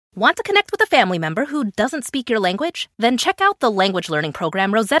Want to connect with a family member who doesn't speak your language? Then check out the language learning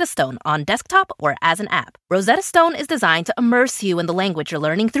program Rosetta Stone on desktop or as an app. Rosetta Stone is designed to immerse you in the language you're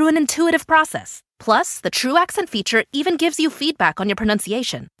learning through an intuitive process. Plus, the True Accent feature even gives you feedback on your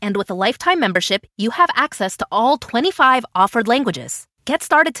pronunciation. And with a lifetime membership, you have access to all 25 offered languages. Get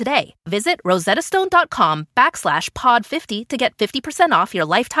started today. Visit rosettastone.com/pod50 to get 50% off your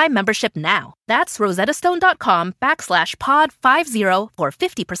lifetime membership now. That's rosettastone.com/pod50 for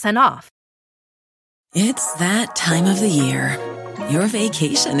 50% off. It's that time of the year. Your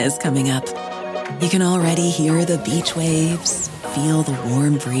vacation is coming up. You can already hear the beach waves, feel the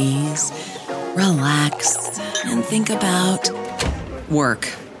warm breeze, relax, and think about work.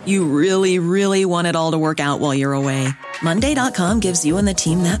 You really, really want it all to work out while you're away. Monday.com gives you and the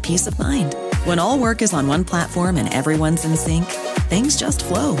team that peace of mind. When all work is on one platform and everyone's in sync, things just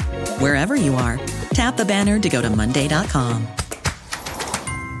flow. Wherever you are, tap the banner to go to Monday.com.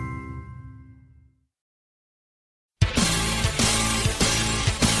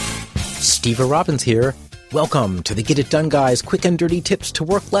 Steve Robbins here. Welcome to the Get It Done Guys quick and dirty tips to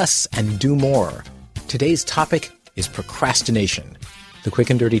work less and do more. Today's topic is procrastination. The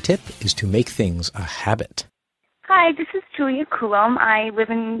quick and dirty tip is to make things a habit. Hi, this is Julia Coulomb. I live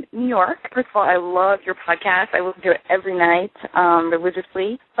in New York. First of all, I love your podcast. I listen to it every night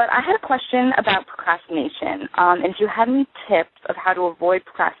religiously. But I had a question about procrastination. And do you have any tips of how to avoid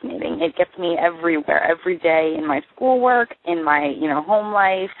procrastinating? It gets me everywhere, every day in my schoolwork, in my home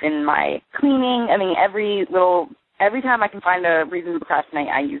life, in my cleaning. I mean, every time I can find a reason to procrastinate,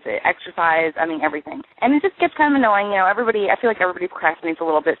 I use it. Exercise, everything. And it just gets kind of annoying. I feel like everybody procrastinates a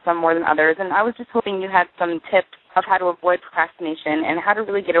little bit, some more than others. And I was just hoping you had some tips of how to avoid procrastination and how to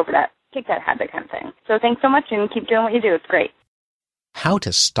really get over that, kick that habit kind of thing. So thanks so much and keep doing what you do. It's great. How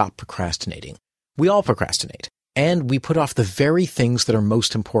to stop procrastinating. We all procrastinate, and we put off the very things that are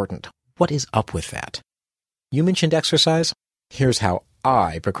most important. What is up with that? You mentioned exercise. Here's how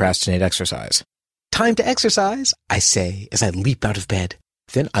I procrastinate exercise. Time to exercise, I say as I leap out of bed.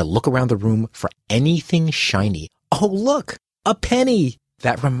 Then I look around the room for anything shiny. Oh, look, a penny.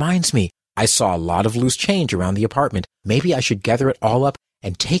 That reminds me, I saw a lot of loose change around the apartment. Maybe I should gather it all up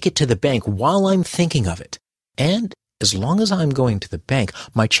and take it to the bank while I'm thinking of it. And as long as I'm going to the bank,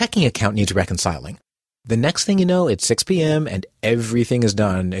 my checking account needs reconciling. The next thing you know, it's 6 p.m. and everything is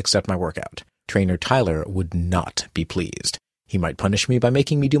done except my workout. Trainer Tyler would not be pleased. He might punish me by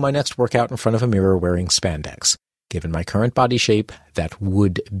making me do my next workout in front of a mirror wearing spandex. Given my current body shape, that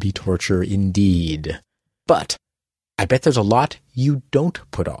would be torture indeed. But I bet there's a lot you don't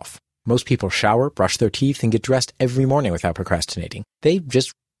put off. Most people shower, brush their teeth, and get dressed every morning without procrastinating. They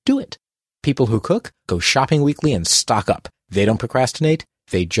just do it. People who cook go shopping weekly and stock up. They don't procrastinate,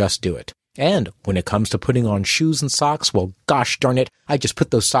 they just do it. And when it comes to putting on shoes and socks, well, gosh darn it, I just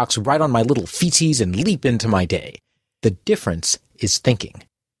put those socks right on my little feetsies and leap into my day. The difference is thinking.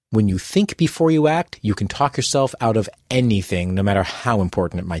 When you think before you act, you can talk yourself out of anything, no matter how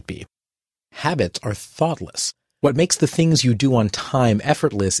important it might be. Habits are thoughtless. What makes the things you do on time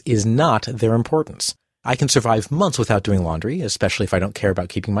effortless is not their importance. I can survive months without doing laundry, especially if I don't care about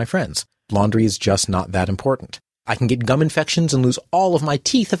keeping my friends. Laundry is just not that important. I can get gum infections and lose all of my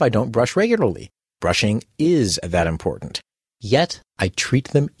teeth if I don't brush regularly. Brushing is that important. Yet, I treat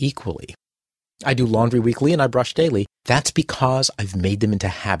them equally. I do laundry weekly and I brush daily. That's because I've made them into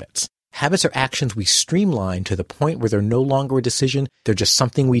habits. Habits are actions we streamline to the point where they're no longer a decision, they're just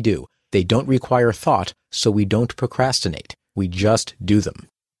something we do. They don't require thought, so we don't procrastinate. We just do them.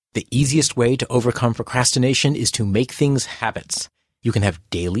 The easiest way to overcome procrastination is to make things habits. You can have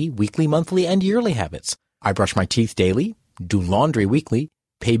daily, weekly, monthly, and yearly habits. I brush my teeth daily, do laundry weekly,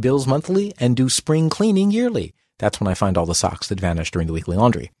 pay bills monthly, and do spring cleaning yearly. That's when I find all the socks that vanish during the weekly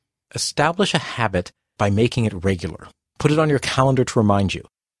laundry. Establish a habit by making it regular. Put it on your calendar to remind you.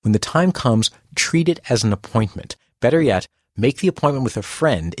 When the time comes, treat it as an appointment. Better yet, make the appointment with a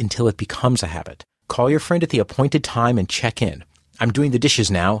friend until it becomes a habit. Call your friend at the appointed time and check in. I'm doing the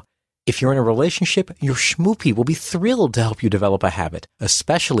dishes now. If you're in a relationship, your schmoopy will be thrilled to help you develop a habit,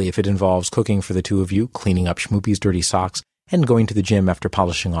 especially if it involves cooking for the two of you, cleaning up schmoopy's dirty socks, and going to the gym after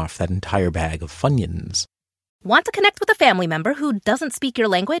polishing off that entire bag of Funyuns. Want to connect with a family member who doesn't speak your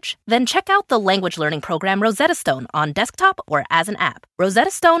language? Then check out the language learning program Rosetta Stone on desktop or as an app. Rosetta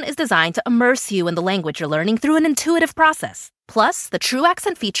Stone is designed to immerse you in the language you're learning through an intuitive process. Plus, the True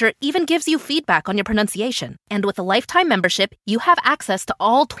Accent feature even gives you feedback on your pronunciation. And with a lifetime membership, you have access to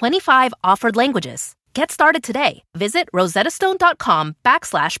all 25 offered languages. Get started today. Visit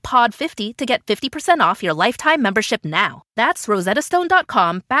rosettastone.com/pod50 to get 50% off your lifetime membership now. That's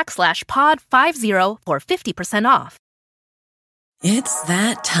rosettastone.com/pod50 for 50% off. It's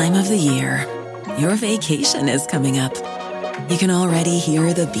that time of the year. Your vacation is coming up. You can already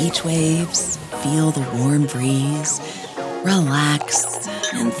hear the beach waves, feel the warm breeze, relax,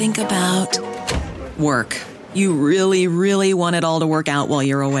 and think about work. You really, really want it all to work out while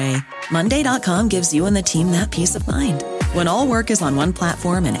you're away. Monday.com gives you and the team that peace of mind. When all work is on one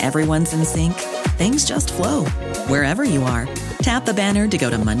platform and everyone's in sync, things just flow. Wherever you are, tap the banner to go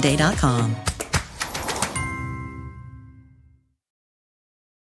to Monday.com.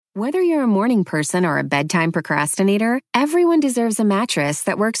 Whether you're a morning person or a bedtime procrastinator, everyone deserves a mattress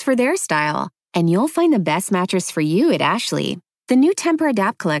that works for their style. And you'll find the best mattress for you at Ashley. The new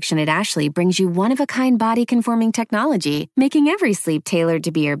Tempur-Adapt collection at Ashley brings you one-of-a-kind body-conforming technology, making every sleep tailored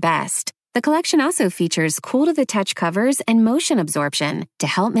to be your best. The collection also features cool-to-the-touch covers and motion absorption to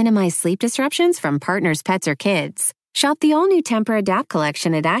help minimize sleep disruptions from partners, pets, or kids. Shop the all-new Tempur-Adapt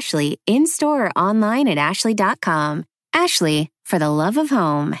collection at Ashley, in-store or online at ashley.com. Ashley, for the love of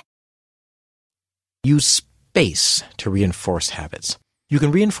home. Use space to reinforce habits. You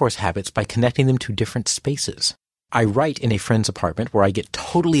can reinforce habits by connecting them to different spaces. I write in a friend's apartment where I get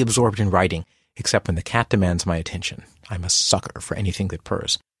totally absorbed in writing, except when the cat demands my attention. I'm a sucker for anything that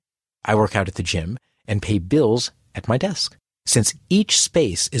purrs. I work out at the gym and pay bills at my desk. Since each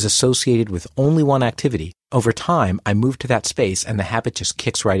space is associated with only one activity, over time I move to that space and the habit just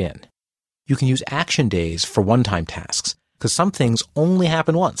kicks right in. You can use action days for one-time tasks, because some things only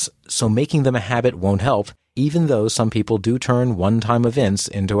happen once, so making them a habit won't help, even though some people do turn one-time events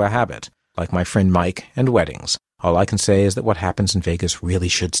into a habit, like my friend Mike and weddings. All I can say is that what happens in Vegas really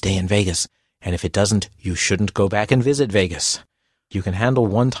should stay in Vegas, and if it doesn't, you shouldn't go back and visit Vegas. You can handle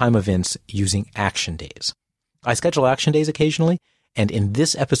one-time events using action days. I schedule action days occasionally, and in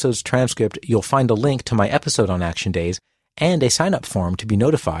this episode's transcript, you'll find a link to my episode on action days and a sign-up form to be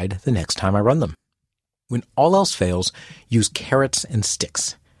notified the next time I run them. When all else fails, use carrots and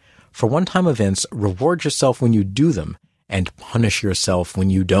sticks. For one-time events, reward yourself when you do them and punish yourself when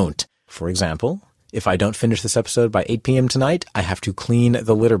you don't. For example, if I don't finish this episode by 8 p.m. tonight, I have to clean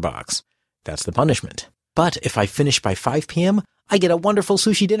the litter box. That's the punishment. But if I finish by 5 p.m., I get a wonderful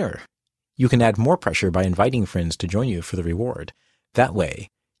sushi dinner. You can add more pressure by inviting friends to join you for the reward. That way,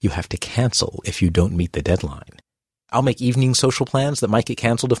 you have to cancel if you don't meet the deadline. I'll make evening social plans that might get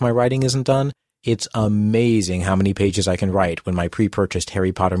canceled if my writing isn't done. It's amazing how many pages I can write when my pre-purchased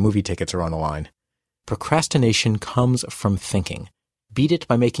Harry Potter movie tickets are on the line. Procrastination comes from thinking. Beat it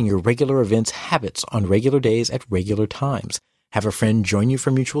by making your regular events habits on regular days at regular times. Have a friend join you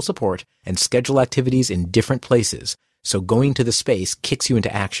for mutual support and schedule activities in different places, so going to the space kicks you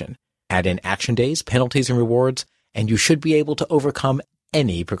into action. Add in action days, penalties, and rewards, and you should be able to overcome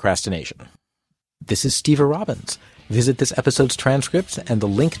any procrastination. This is Steve Robbins. Visit this episode's transcripts and the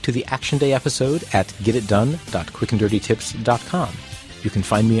link to the Action Day episode at getitdone.quickanddirtytips.com. You can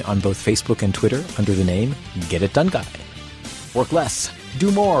find me on both Facebook and Twitter under the name Get It Done Guy. Work less,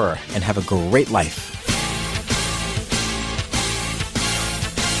 do more, and have a great life.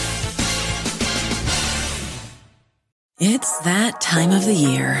 It's that time of the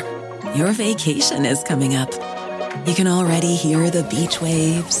year. Your vacation is coming up. You can already hear the beach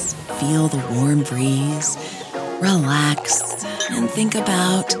waves, feel the warm breeze, relax, and think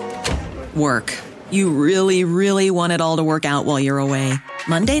about work. You really, really want it all to work out while you're away.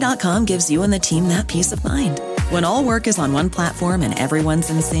 Monday.com gives you and the team that peace of mind. When all work is on one platform and everyone's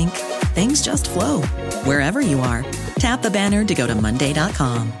in sync, things just flow. Wherever you are, tap the banner to go to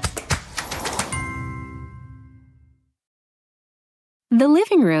Monday.com. The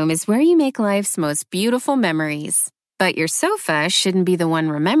living room is where you make life's most beautiful memories. But your sofa shouldn't be the one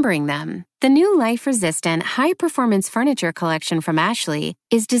remembering them. The new life-resistant, high-performance furniture collection from Ashley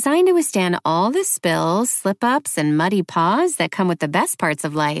is designed to withstand all the spills, slip-ups, and muddy paws that come with the best parts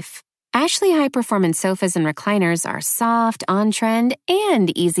of life. Ashley high-performance sofas and recliners are soft, on-trend,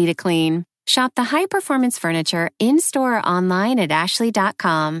 and easy to clean. Shop the high-performance furniture in-store or online at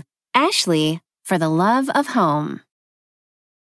ashley.com. Ashley, for the love of home.